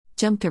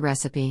Jump to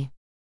recipe.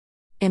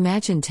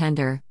 Imagine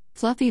tender,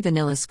 fluffy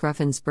vanilla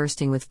scruffins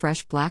bursting with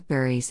fresh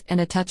blackberries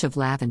and a touch of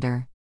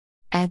lavender.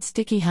 Add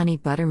sticky honey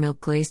buttermilk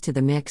glaze to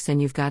the mix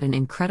and you've got an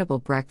incredible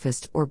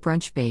breakfast or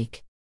brunch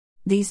bake.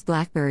 These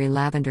blackberry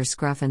lavender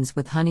scruffins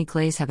with honey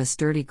glaze have a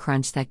sturdy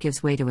crunch that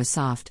gives way to a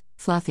soft,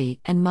 fluffy,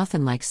 and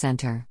muffin-like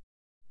center.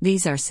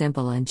 These are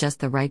simple and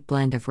just the right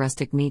blend of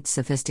rustic meets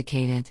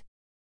sophisticated.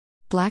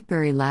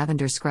 Blackberry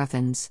lavender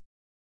scruffins.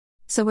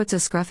 So what's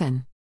a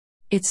scruffin?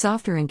 It's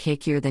softer and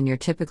cakier than your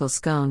typical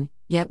scone,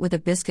 yet with a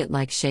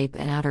biscuit-like shape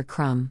and outer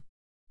crumb.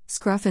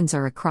 Scruffins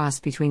are a cross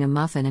between a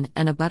muffin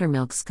and a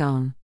buttermilk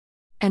scone.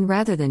 And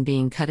rather than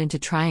being cut into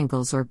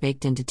triangles or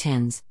baked into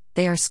tins,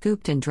 they are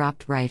scooped and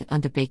dropped right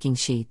onto baking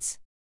sheets.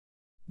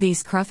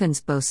 These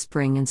scruffins boast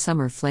spring and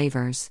summer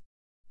flavors.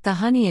 The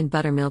honey and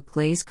buttermilk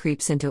glaze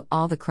creeps into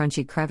all the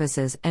crunchy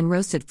crevices and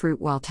roasted fruit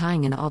while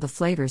tying in all the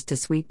flavors to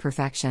sweet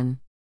perfection.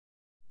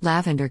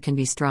 Lavender can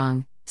be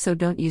strong, so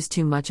don't use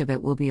too much of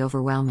it, will be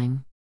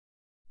overwhelming.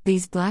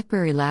 These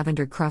blackberry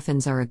lavender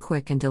cruffins are a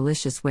quick and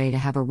delicious way to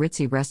have a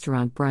ritzy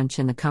restaurant brunch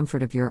in the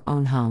comfort of your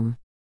own home.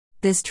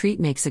 This treat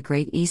makes a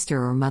great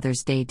Easter or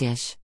Mother's Day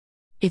dish.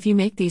 If you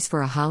make these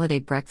for a holiday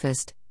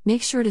breakfast,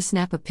 make sure to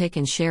snap a pic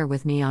and share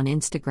with me on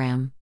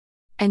Instagram.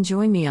 And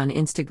join me on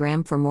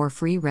Instagram for more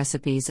free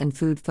recipes and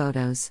food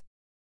photos.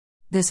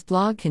 This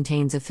blog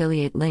contains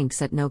affiliate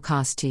links at no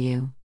cost to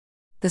you.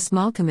 The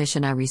small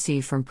commission I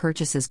receive from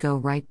purchases go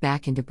right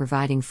back into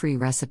providing free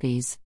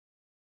recipes.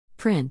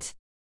 Print.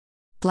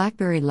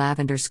 Blackberry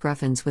lavender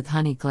scruffins with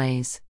honey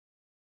glaze.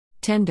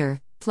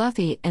 Tender,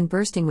 fluffy, and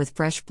bursting with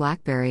fresh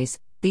blackberries,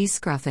 these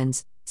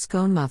scruffins,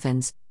 scone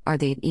muffins, are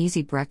the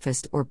easy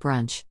breakfast or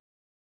brunch.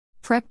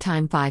 Prep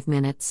time 5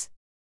 minutes.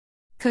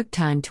 Cook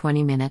time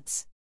 20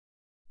 minutes.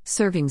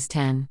 Servings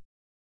 10.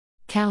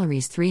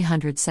 Calories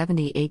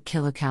 378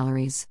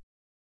 kilocalories.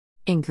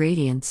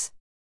 Ingredients: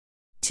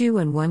 2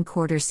 1/4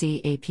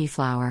 cup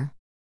flour,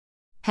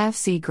 ½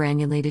 C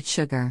granulated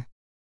sugar,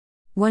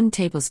 1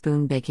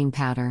 tablespoon baking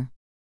powder,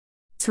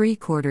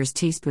 3/4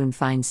 teaspoon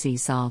fine sea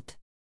salt,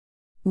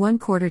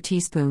 1/4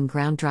 teaspoon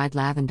ground dried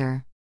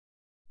lavender,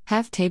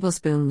 ½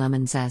 tablespoon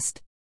lemon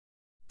zest,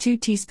 2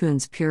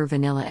 teaspoons pure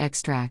vanilla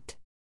extract,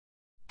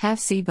 ½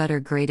 C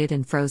butter grated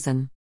and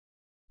frozen,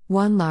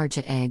 1 large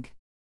egg,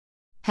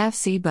 ½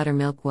 C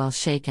buttermilk well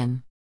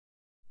shaken,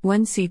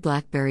 1 C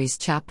blackberries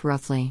chopped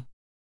roughly,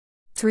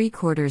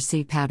 3/4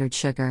 C powdered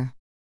sugar,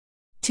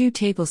 2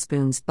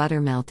 tablespoons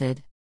butter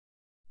melted,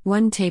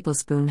 1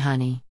 tablespoon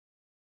honey,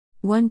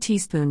 1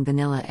 teaspoon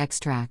vanilla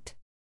extract,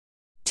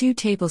 2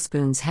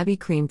 tablespoons heavy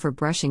cream for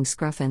brushing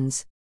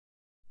scruffins.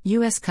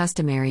 U.S.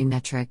 customary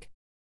metric.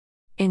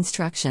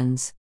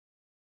 Instructions: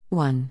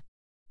 1.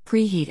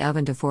 Preheat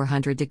oven to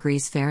 400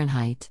 degrees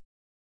Fahrenheit.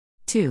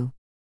 2.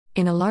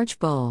 In a large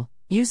bowl,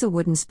 use a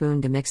wooden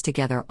spoon to mix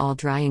together all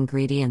dry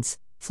ingredients: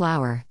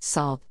 flour,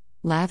 salt,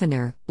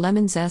 lavender,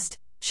 lemon zest,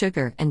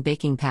 sugar, and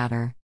baking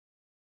powder.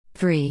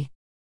 3.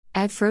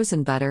 Add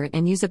frozen butter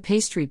and use a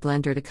pastry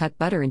blender to cut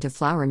butter into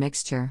flour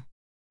mixture.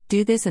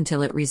 Do this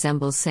until it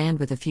resembles sand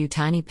with a few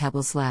tiny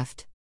pebbles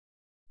left.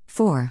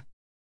 4.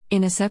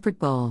 In a separate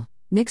bowl,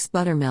 mix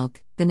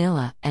buttermilk,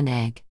 vanilla, and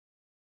egg.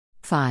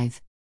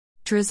 5.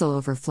 Drizzle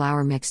over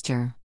flour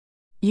mixture.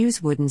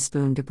 Use wooden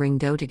spoon to bring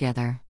dough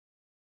together.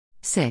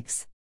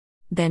 6.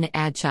 Then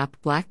add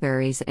chopped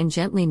blackberries and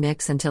gently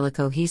mix until a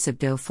cohesive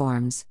dough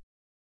forms.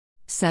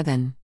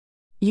 7.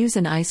 Use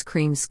an ice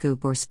cream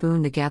scoop or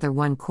spoon to gather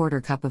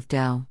 1/4 cup of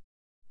dough.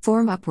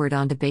 Form upward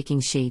onto baking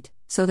sheet,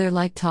 so they're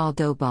like tall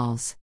dough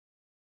balls.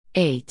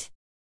 8.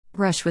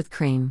 Brush with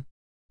cream.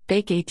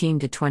 Bake 18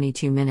 to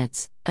 22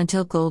 minutes,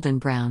 until golden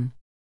brown.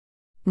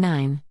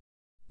 9.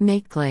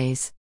 Make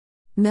glaze.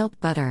 Melt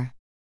butter.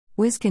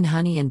 Whisk in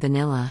honey and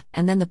vanilla,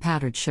 and then the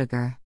powdered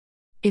sugar.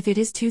 If it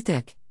is too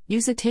thick,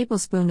 use a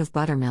tablespoon of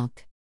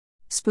buttermilk.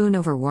 Spoon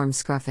over warm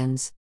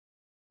scruffins.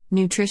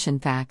 Nutrition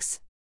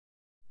facts: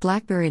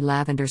 Blackberry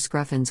lavender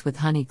scruffins with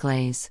honey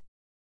glaze.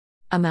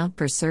 Amount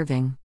per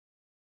serving: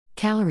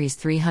 Calories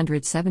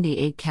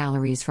 378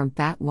 calories from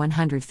fat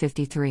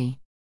 153.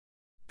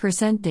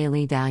 Percent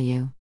daily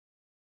value: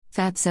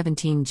 Fat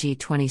 17g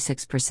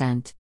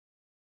 26%.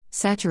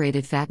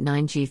 Saturated fat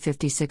 9g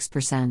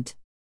 56%.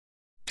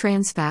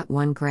 Trans fat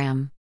 1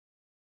 gram.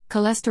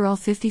 Cholesterol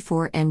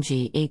 54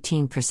 mg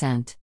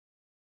 18%.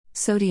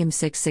 Sodium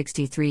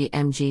 663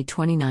 mg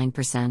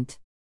 29%.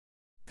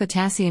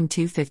 Potassium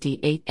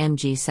 258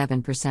 mg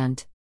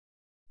 7%.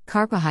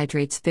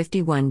 Carbohydrates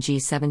 51 g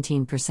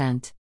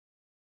 17%.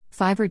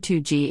 Fiber 2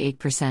 g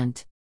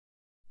 8%.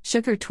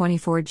 Sugar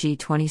 24 g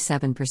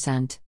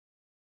 27%.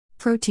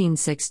 Protein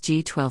 6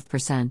 g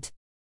 12%.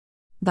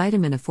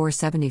 Vitamin A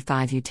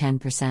 475 U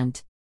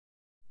 10%.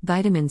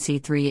 Vitamin C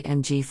 3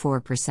 mg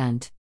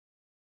 4%.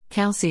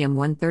 Calcium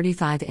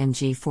 135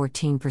 mg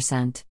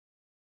 14%.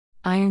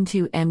 Iron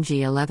 2 mg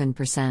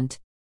 11%.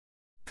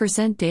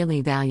 Percent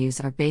daily values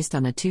are based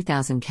on a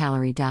 2,000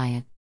 calorie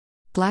diet.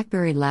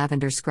 Blackberry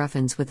lavender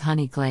scruffins with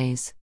honey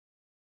glaze.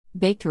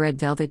 Baked red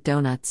velvet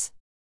donuts.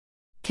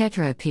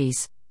 Quatre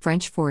épices,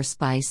 French 4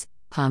 spice,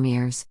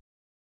 pommiers.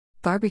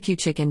 Barbecue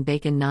chicken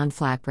bacon naan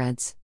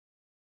flatbreads.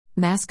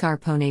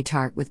 Mascarpone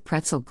tart with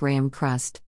pretzel graham crust.